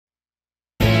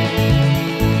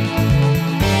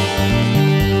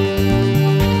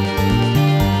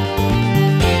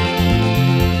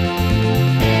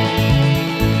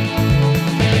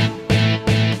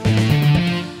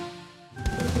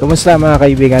Kamusta mga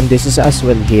kaibigan? This is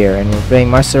Aswell here and we're playing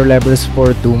Master Levels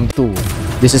for Doom 2.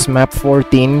 This is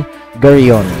MAP14,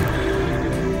 Geryon.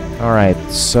 Alright,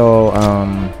 so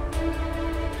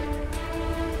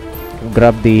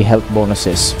grab the health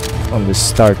bonuses on the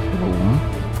start room.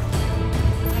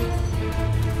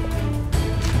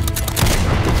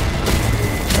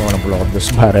 I wanna blow up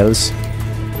those barrels.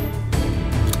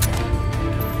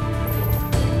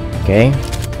 Okay,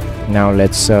 now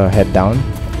let's head down.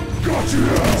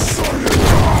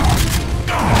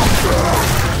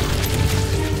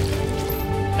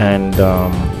 And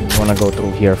we wanna go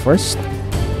through here first.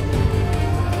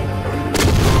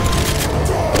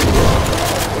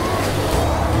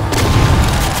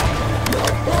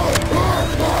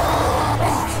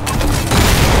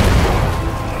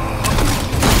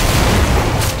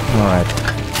 Alright.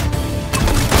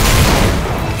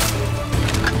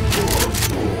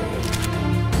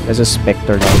 There's a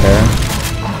specter down there.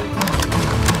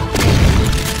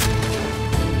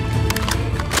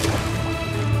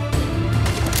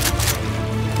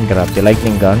 Grab the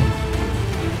lightning gun.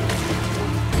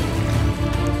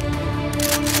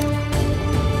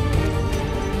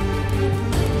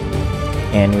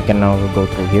 And we can now go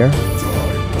through here.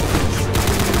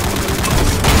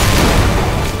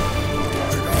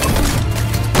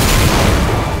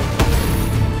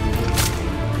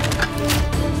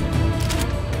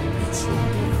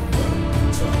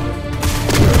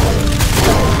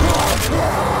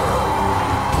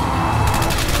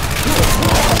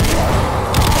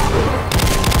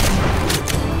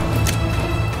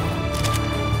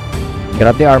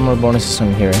 Grab the armor bonuses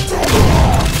on here.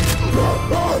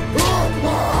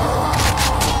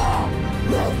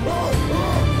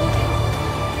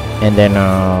 And then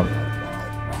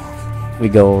we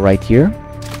go right here.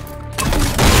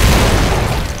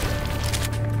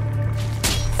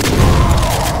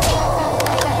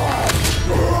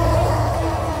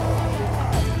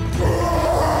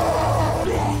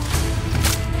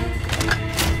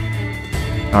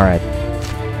 All right.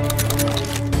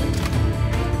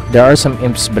 There are some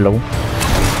imps below.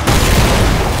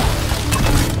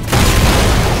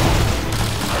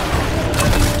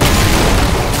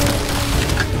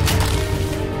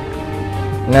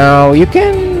 Now you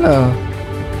can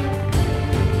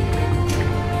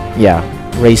yeah,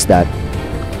 raise that.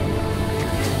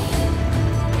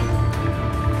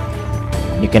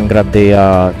 You can grab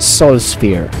the soul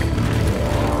sphere.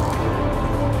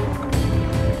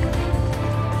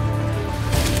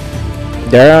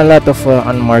 There are a lot of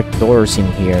unmarked doors in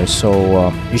here,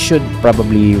 so you should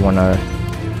probably wanna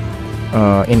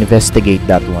investigate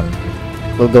that one.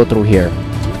 We'll go through here.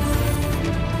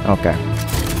 Okay.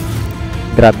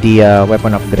 Grab the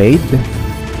weapon upgrade.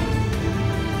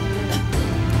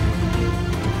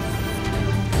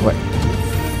 What?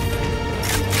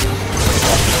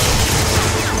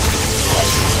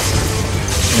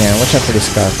 Yeah, watch out for this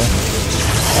car.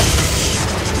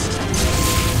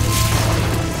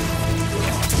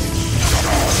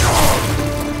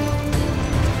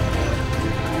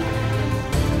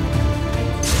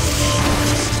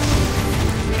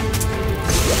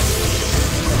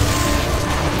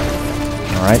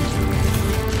 Alright.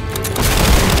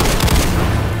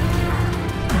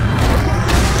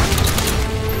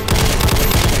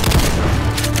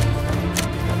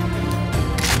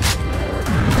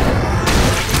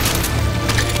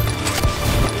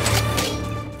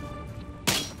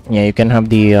 Yeah, you can have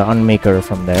the unmaker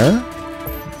from there.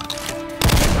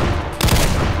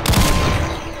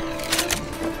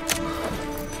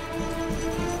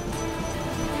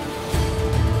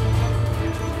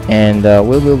 And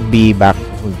we will be back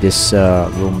with this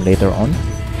room later on.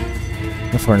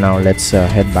 For now, let's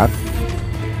head back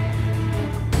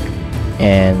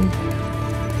and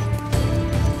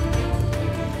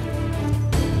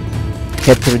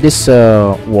head through this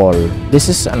wall. This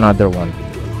is another one.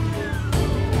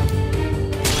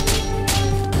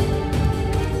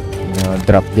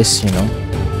 Drop this, you know.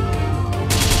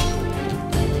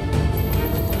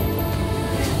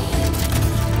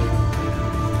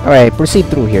 Alright, proceed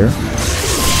through here.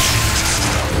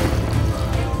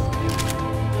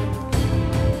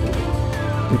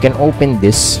 We can open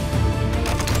this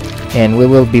and we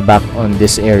will be back on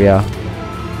this area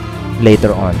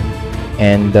later on.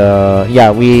 And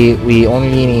yeah, we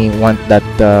only want that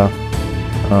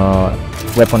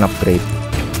weapon upgrade.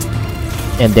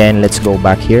 And then let's go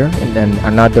back here, and then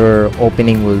another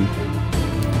opening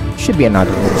should be another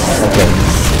room. Okay.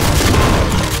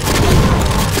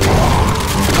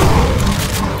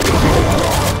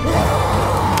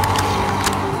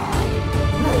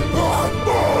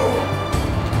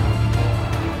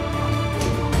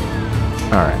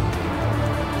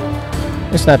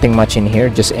 There's nothing much in here,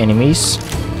 just enemies.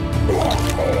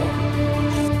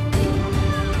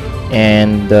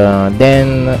 And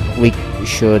then we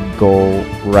should go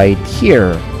right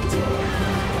here.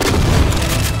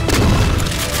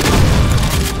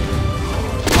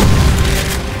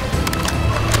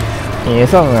 Yeah, I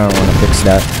thought I want to fix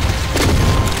that.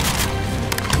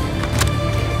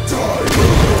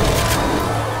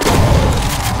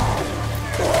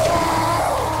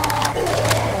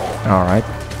 Alright.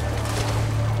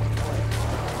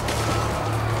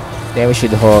 Then we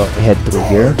should head through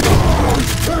here.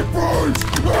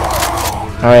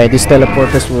 Alright, these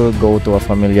teleporters will go to a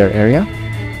familiar area.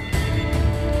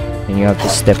 And you have to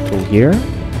step through here.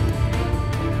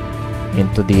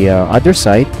 Into the other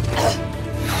side.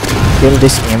 Kill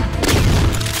this imp.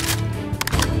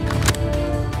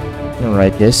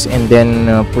 Alright, this. And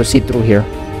then proceed through here.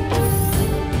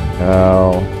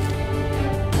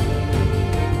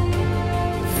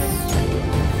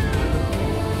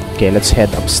 Okay, let's head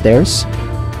upstairs.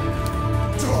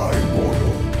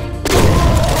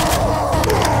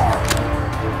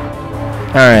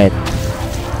 Alright.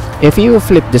 If you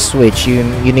flip the switch, you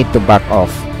need to back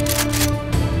off.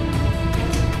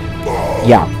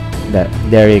 Yeah,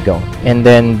 there you go. And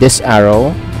then this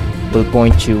arrow will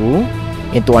point you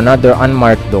into another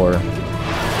unmarked door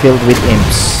filled with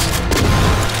imps.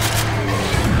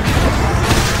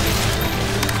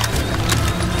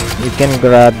 You can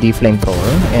grab the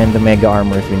flamethrower and the mega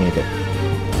armor if you need it.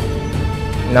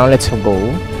 Now let's go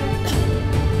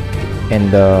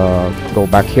and go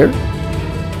back here.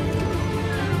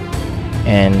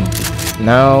 And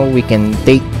now we can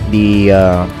take the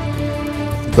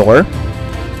door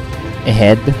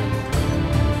ahead.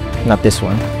 Not this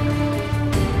one.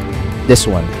 This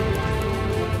one.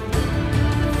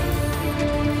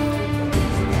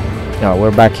 No,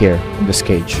 we're back here in this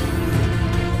cage.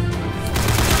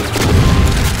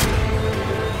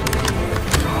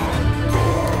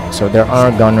 So there are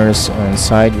gunners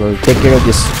inside. We'll take care of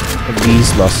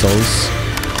these lost souls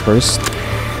first.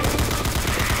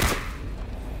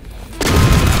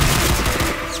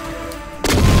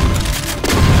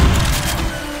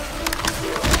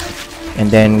 And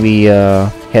then we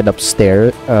head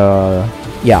upstairs.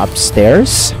 Yeah,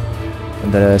 upstairs.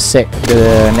 The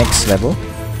next level.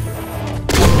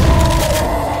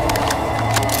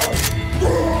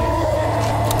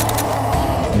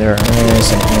 There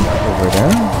is an imp over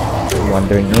there.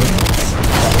 Wandering in.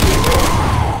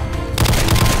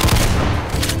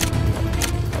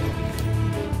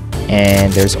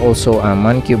 And there's also a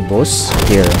Mancube boss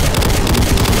here.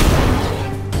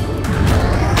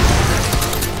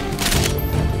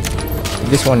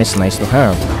 This one is nice to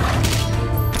have.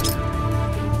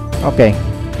 Okay,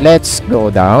 let's go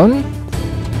down.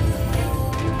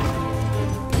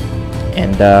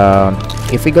 And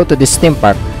if we go to this theme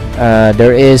park,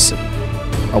 there is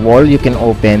a wall you can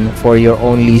open for your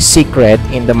only secret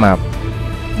in the map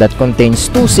that contains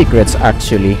 2 secrets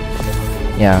actually.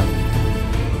 Yeah,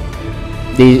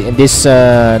 this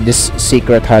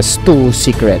secret has 2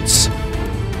 secrets.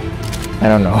 I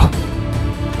don't know.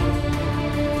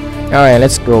 Alright,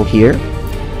 let's go here.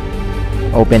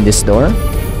 Open this door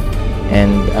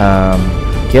and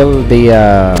kill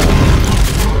the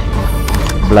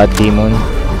blood demon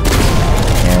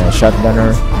and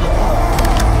shotgunner.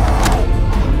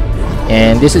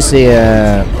 And this is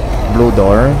the blue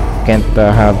door.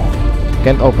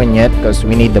 Can't open yet because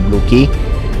we need the blue key.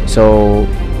 So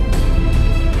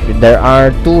there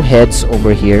are 2 heads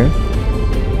over here.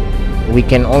 We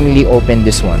can only open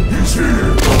this one.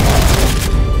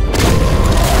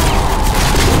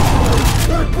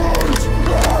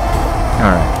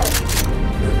 Alright.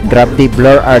 Grab the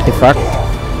blur artifact.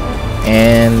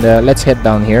 And let's head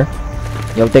down here.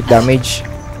 You'll take damage.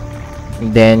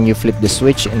 And then you flip the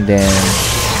switch and then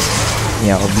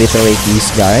yeah, obliterate these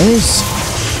guys.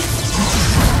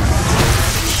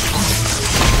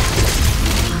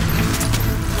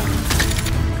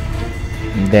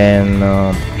 And then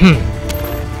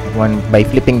by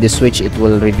flipping the switch, it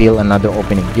will reveal another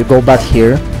opening. You go back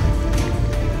here.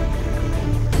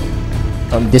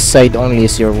 On this side only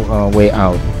is your way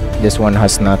out. This one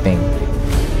has nothing.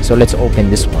 So let's open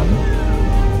this one.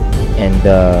 And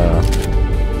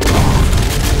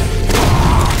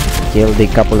kill the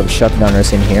couple of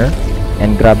shotgunners in here.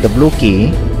 And grab the blue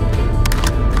key.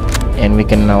 And we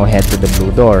can now head to the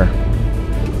blue door.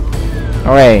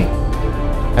 Alright.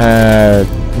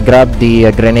 Grab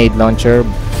the grenade launcher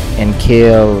and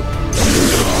kill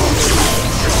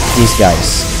these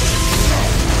guys.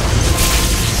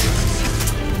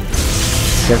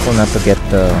 Careful not to get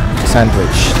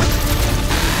sandwiched.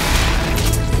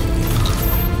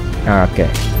 Okay.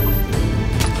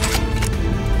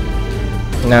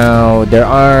 Now there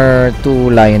are two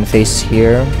lion face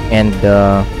here and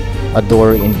a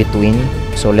door in between,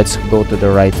 so let's go to the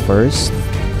right first.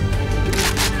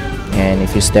 And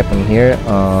if you step in here,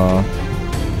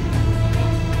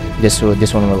 this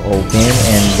one will open,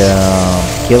 and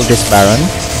kill this baron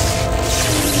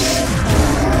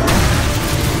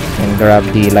and grab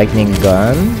the lightning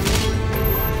gun,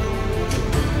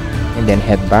 and then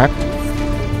head back,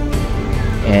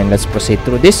 and let's proceed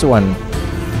through this one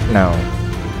now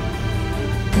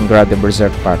and grab the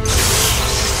berserk pack.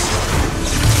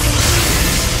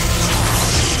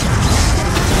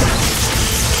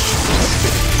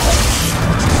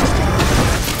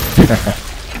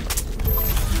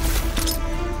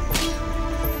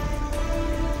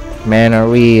 Man, are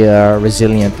we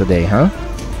resilient today, huh?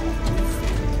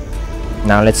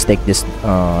 Now let's take this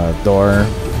door.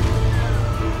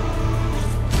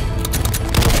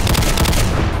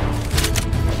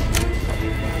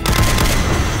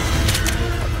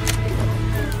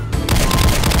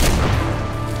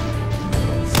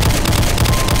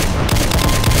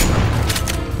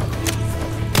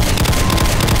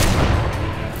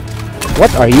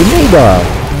 What are you made of?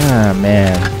 Ah,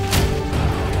 man.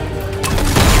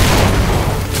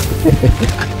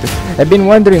 I've been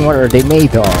wondering what are they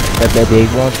made of, that they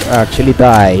won't actually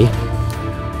die.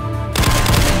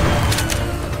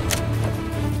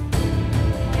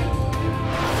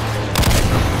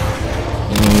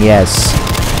 Yes,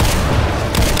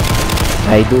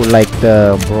 I do like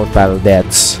the brutal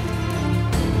deaths.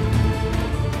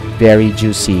 Very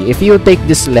juicy. If you take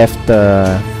this left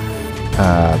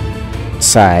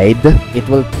side, it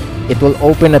will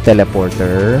open a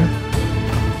teleporter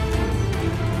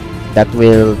that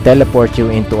will teleport you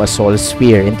into a soul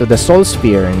sphere, into the soul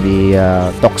sphere in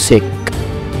the toxic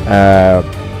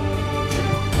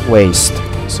waste.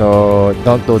 So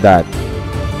don't do that.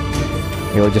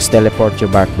 It will just teleport you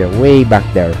back there, way back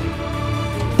there.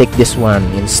 Take this one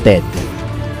instead.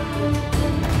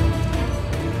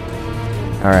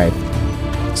 Alright,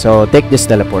 so take this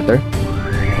teleporter,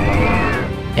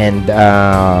 and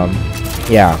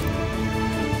yeah,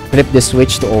 flip the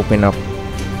switch to open up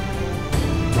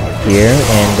here,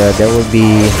 and there will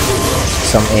be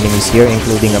some enemies here,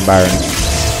 including a baron.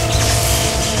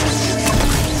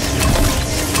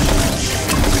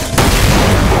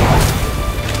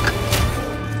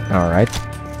 Alright,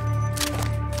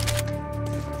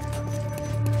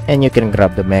 and you can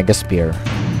grab the mega spear,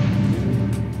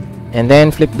 and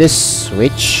then flip this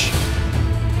switch.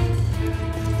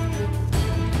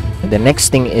 And the next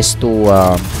thing is to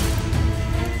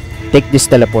take this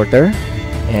teleporter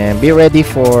and be ready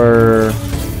for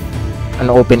an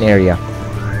open area.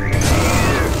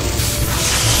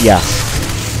 Yeah.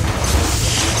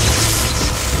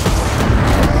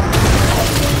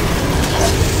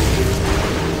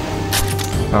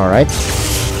 Alright.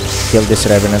 Kill this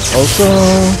revenant also.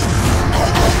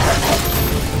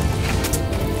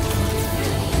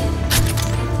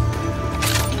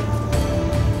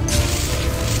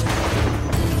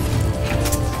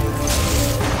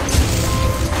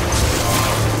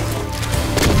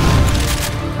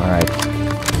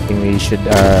 We should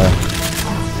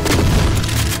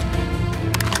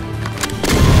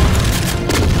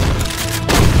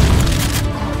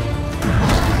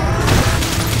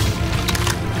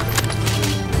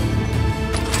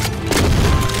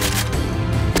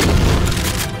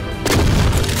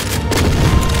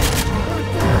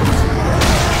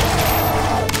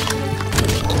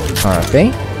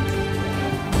okay.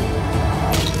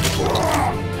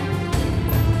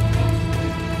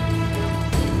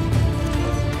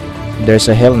 There's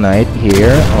a Hell Knight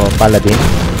here, or Paladin.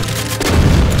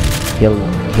 Kill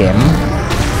him.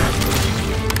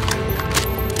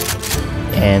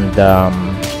 And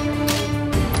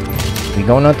we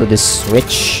go now to this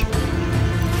switch,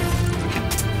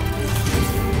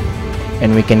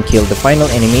 and we can kill the final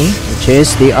enemy, which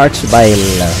is the Archvile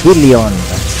Hillion,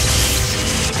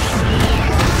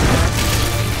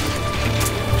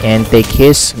 and take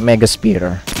his Mega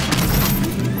Spear.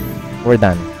 We're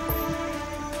done.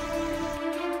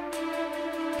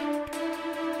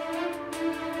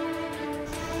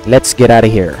 Let's get out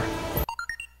of here.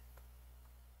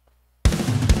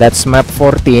 That's map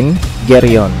 14,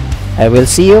 Geryon. I will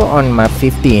see you on map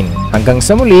 15. Hanggang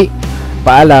sa muli,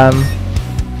 paalam!